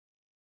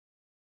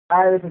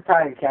Hi, this is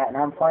Tiger Cat, and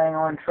I'm playing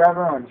on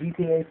Trevor on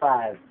GTA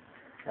 5.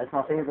 That's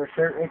my favorite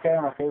shirt right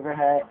there, my favorite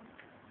hat.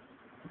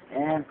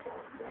 And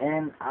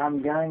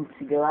I'm going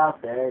to go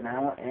out there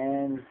now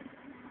and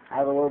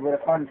have a little bit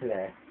of fun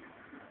today.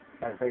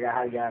 Try to figure out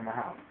how to get out of my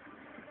house.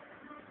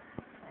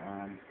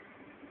 I'm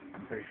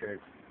pretty sure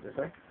it's this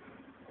way.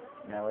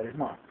 No, it is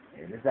not.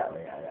 It is that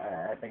way.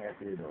 I think I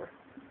see the door.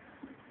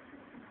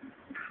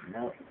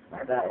 No,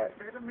 not that way.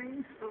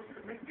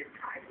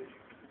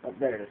 Oh,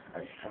 there it is.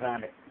 I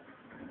found it.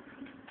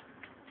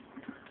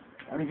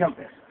 Let me jump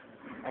this.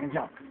 I can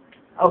jump.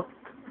 Oh!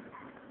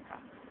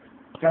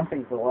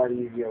 Jumping's a lot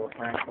easier with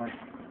Franklin.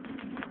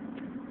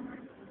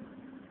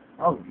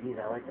 Oh, geez,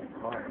 I like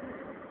that car.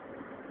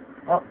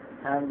 Oh,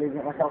 time to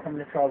get myself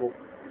into trouble.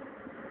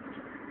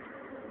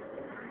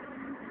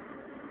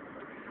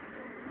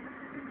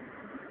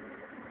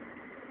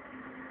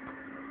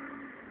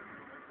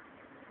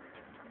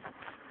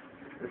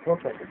 This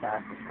looks like the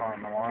fastest car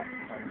in the lot.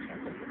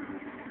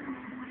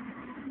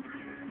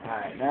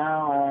 Alright,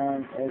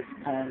 now it's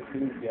time to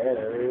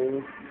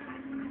go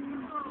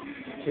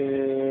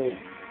to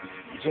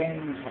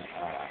James.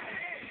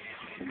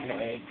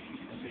 Okay,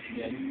 this is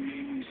good.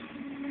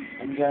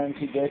 I'm going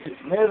to go to.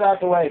 Move out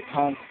the way,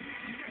 punk.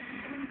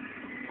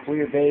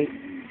 Clear bait.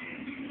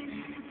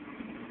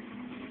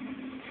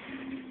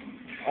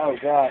 Oh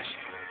gosh.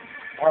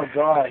 Oh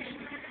gosh.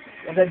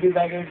 What did that dude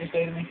back there just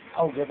say to me?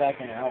 Oh, get back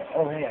in there.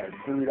 Oh hey, I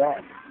blew it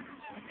off.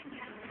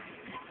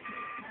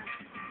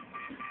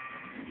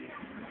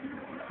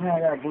 Yeah, I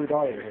got a blue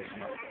dot over here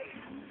somewhere.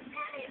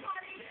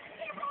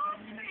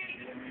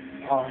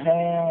 Oh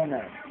hell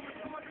no.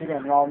 He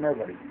didn't rob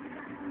nobody.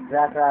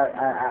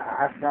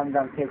 After I'm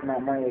done taking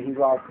that money that he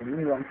robbed from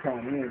you, I'm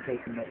killing you and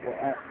taking it.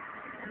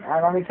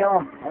 Let me kill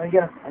him. Let me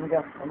get him. Let me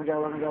go. Let me go.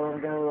 Let me go. Let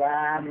me go.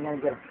 I'm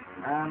gonna get him.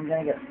 I'm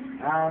gonna get him.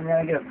 I'm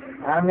gonna get him.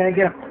 I'm gonna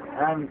get him.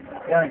 I'm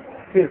going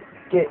to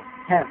get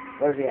him.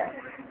 Where's he at?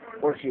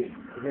 Where's she?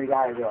 Is he a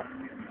guy or girl?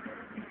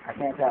 I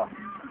can't tell.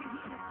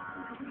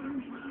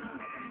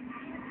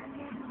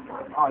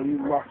 Oh, you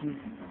lucky.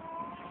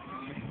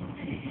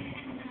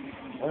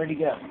 Where'd he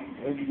go?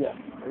 Where'd he go?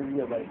 Where'd he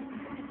go, buddy?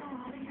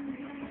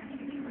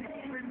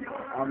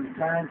 I'm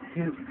trying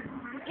to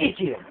get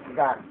you. I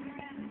got him.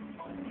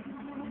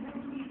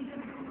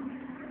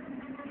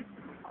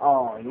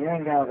 Oh, you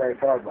ain't going very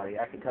far, buddy.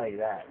 I can tell you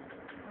that.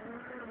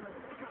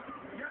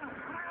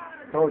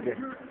 Told you.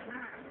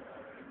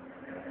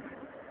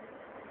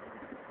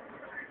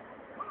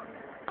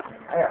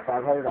 I got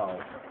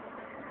 $500.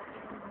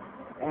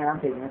 And I'm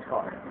taking this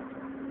car.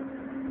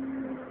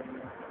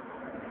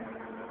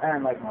 I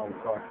don't like my old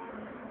car.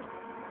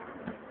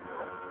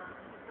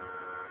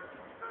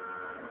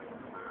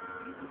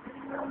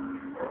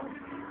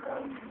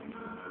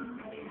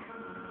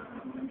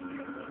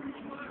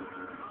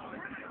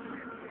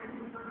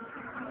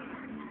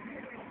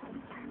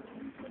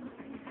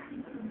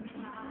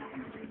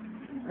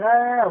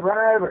 No, run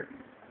her over.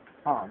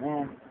 Oh,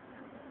 man.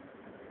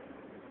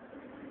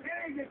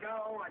 There you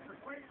go. I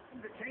persuaded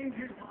him to change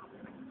his mind.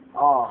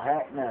 Oh,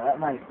 heck no. That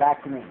money's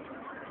back to me.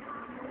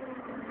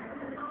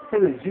 Who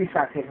is you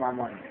trying to take my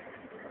money?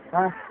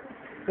 Huh?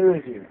 Who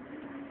is you?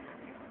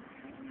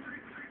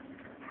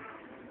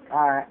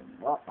 Alright.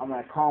 Well, I'm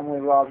going to calmly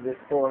rob this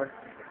store.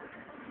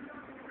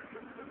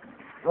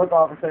 Look,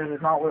 officers,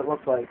 it's not what it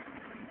looks like.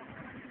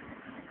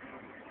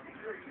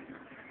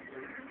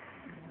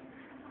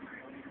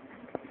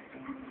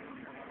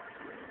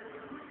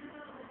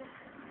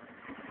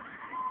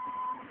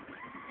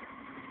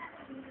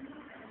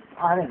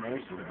 Oh, I didn't know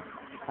she was.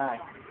 Hi.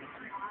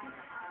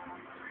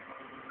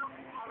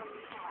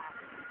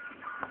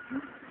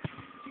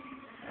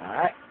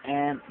 Alright,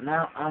 and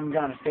now I'm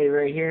gonna stay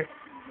right here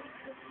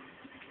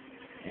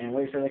and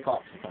wait for the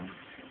cops to come.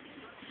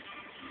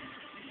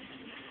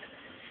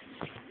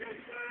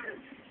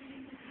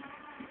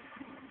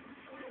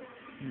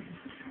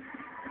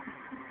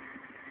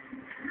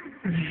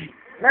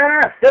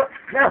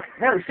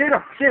 No, shoot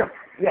him,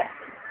 yeah.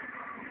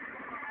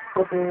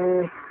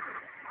 Okay.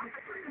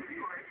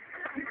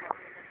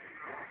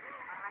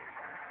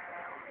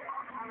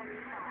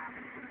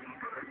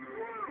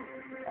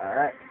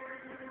 Alright.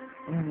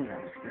 I'm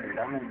scared.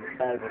 I'm in the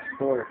side of the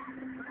store.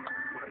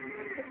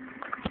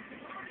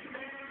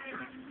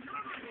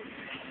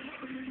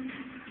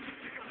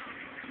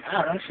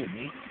 Oh, don't shoot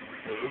me.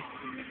 Please.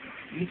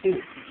 You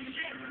too.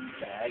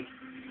 Bag.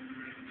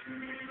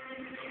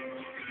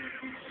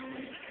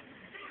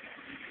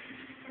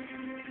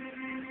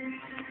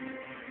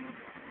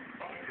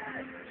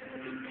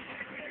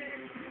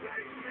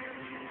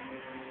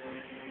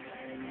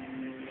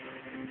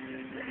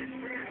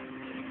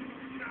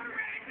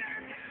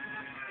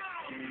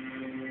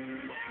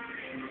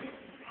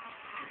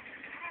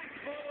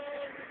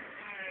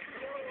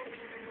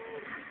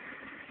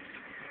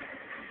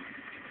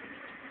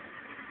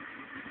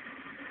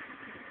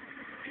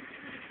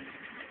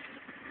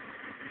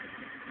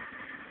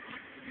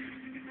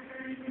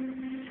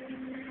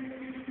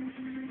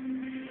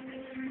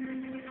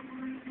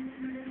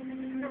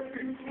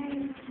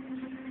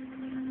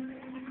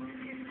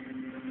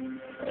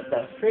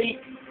 the freak?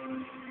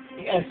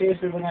 You gotta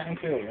seriously look at me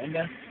through a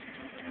window?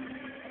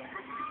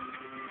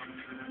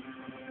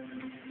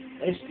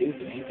 They're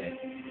stupid, ain't they?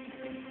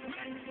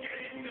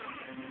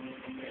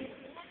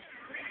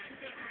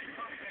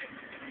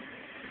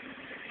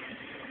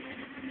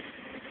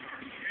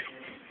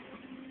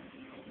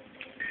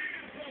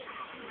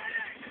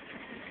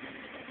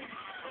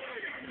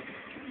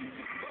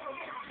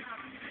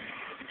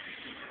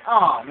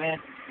 Oh man,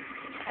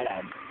 I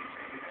died.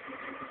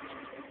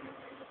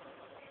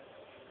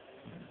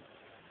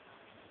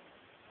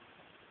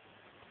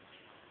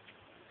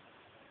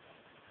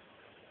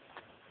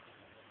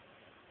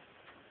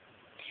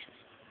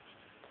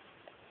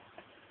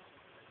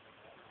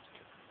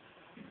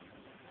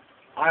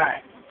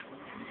 Alright.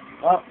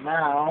 Well,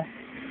 now,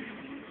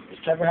 is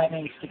Trevor having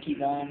any sticky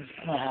guns?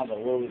 I'm gonna have a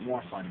little bit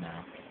more fun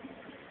now.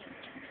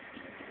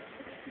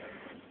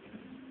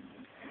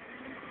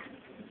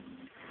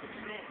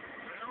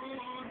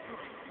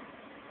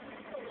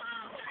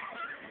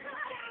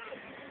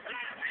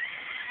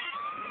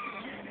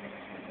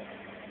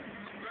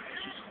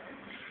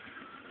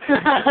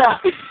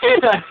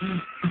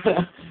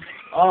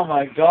 Oh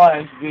my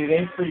gosh, dude,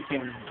 they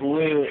freaking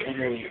blew it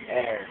into the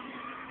air.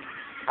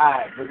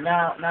 Alright, but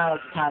now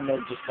it's time to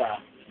just,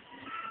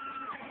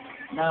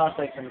 now it's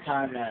like some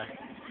time to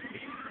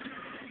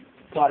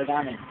plot a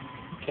gun and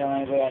kill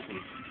anybody I see.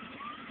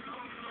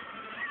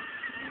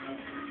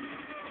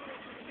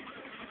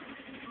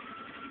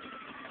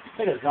 It's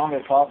like a zombie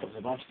apocalypse,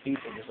 a bunch of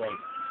people just like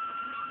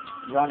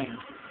running,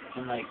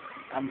 and like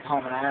I'm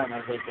coming at them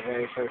as like the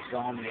very first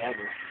zombie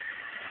ever.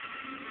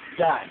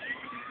 Die.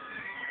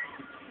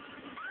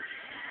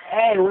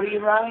 Hey, what are you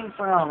running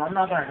from? I'm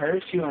not gonna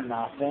hurt you or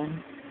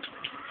nothing.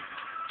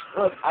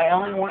 Look, I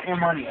only want your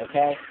money,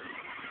 okay?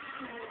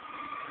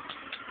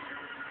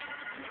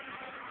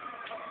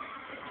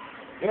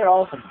 You're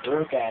all some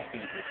broke ass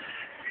people.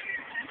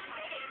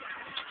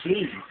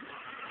 Jeez.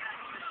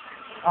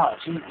 Oh,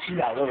 she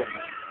got a little bit.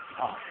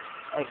 Oh,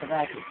 hey, come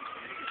back here.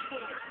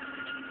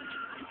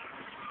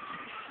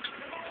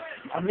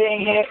 I'm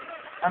being hit.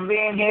 I'm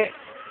being hit.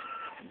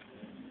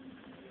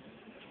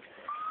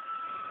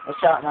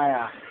 Let's out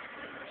my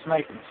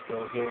sniping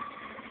skills here.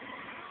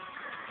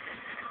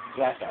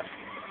 Yeah, I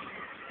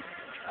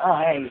Oh,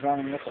 hey, he's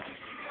running this way.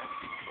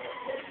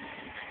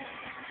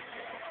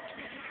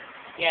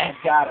 Yeah,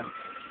 got him.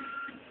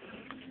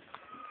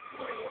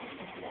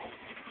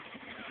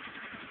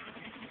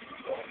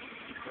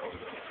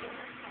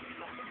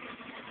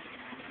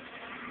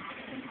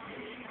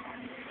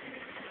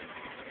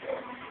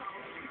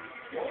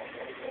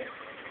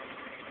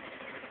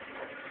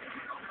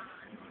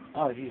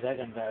 Oh, geez, that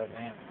gun's out of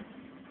ammo.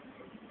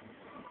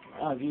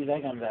 Oh, geez,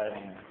 that gun's out of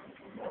ammo.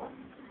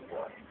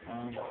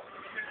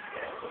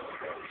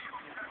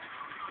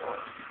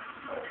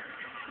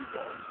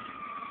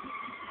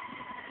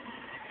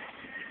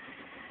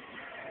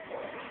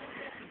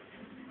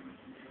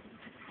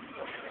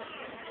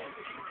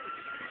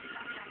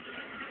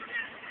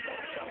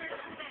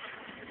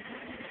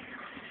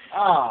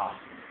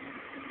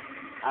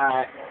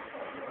 Alright.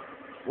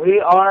 We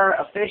are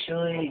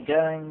officially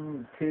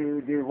going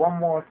to do one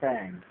more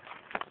thing.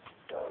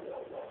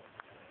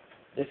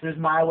 This is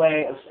my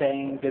way of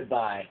saying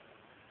goodbye.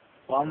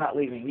 Well, I'm not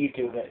leaving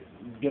YouTube, but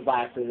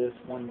goodbye for this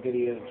one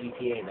video of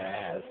GTA that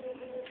I have.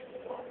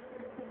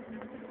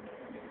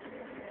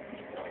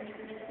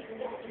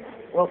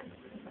 Well,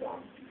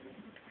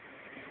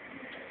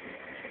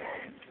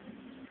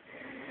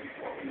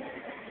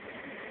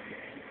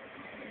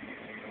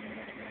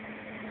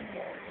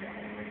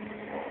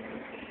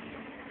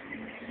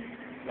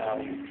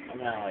 I'm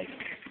gonna like.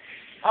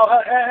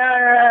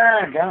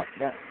 Don't.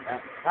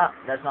 Oh,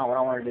 that's not what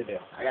I wanted to do.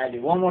 I gotta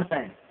do one more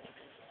thing.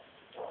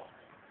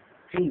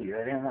 Geez,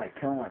 I didn't want to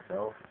kill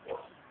myself.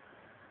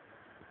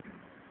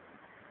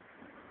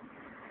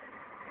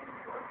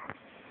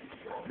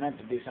 I meant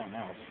to do something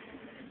else.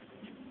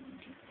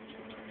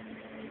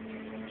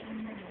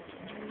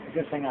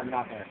 Good thing I'm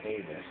not gonna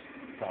save this,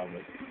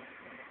 probably.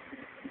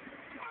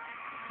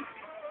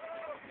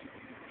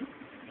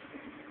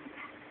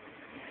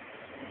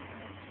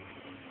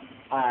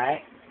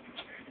 Alright.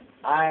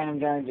 I am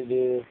going to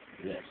do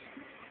this.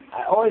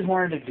 I always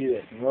wanted to do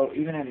this,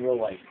 even in real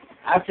life.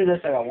 After this,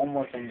 I got one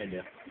more thing to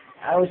do.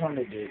 I always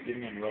wanted to do it,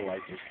 even in real life.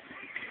 Just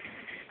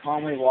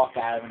calmly walk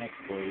out of an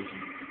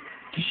explosion.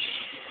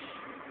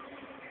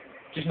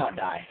 Just not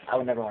die. I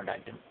would never want to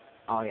die.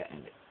 Oh yeah,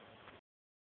 end it.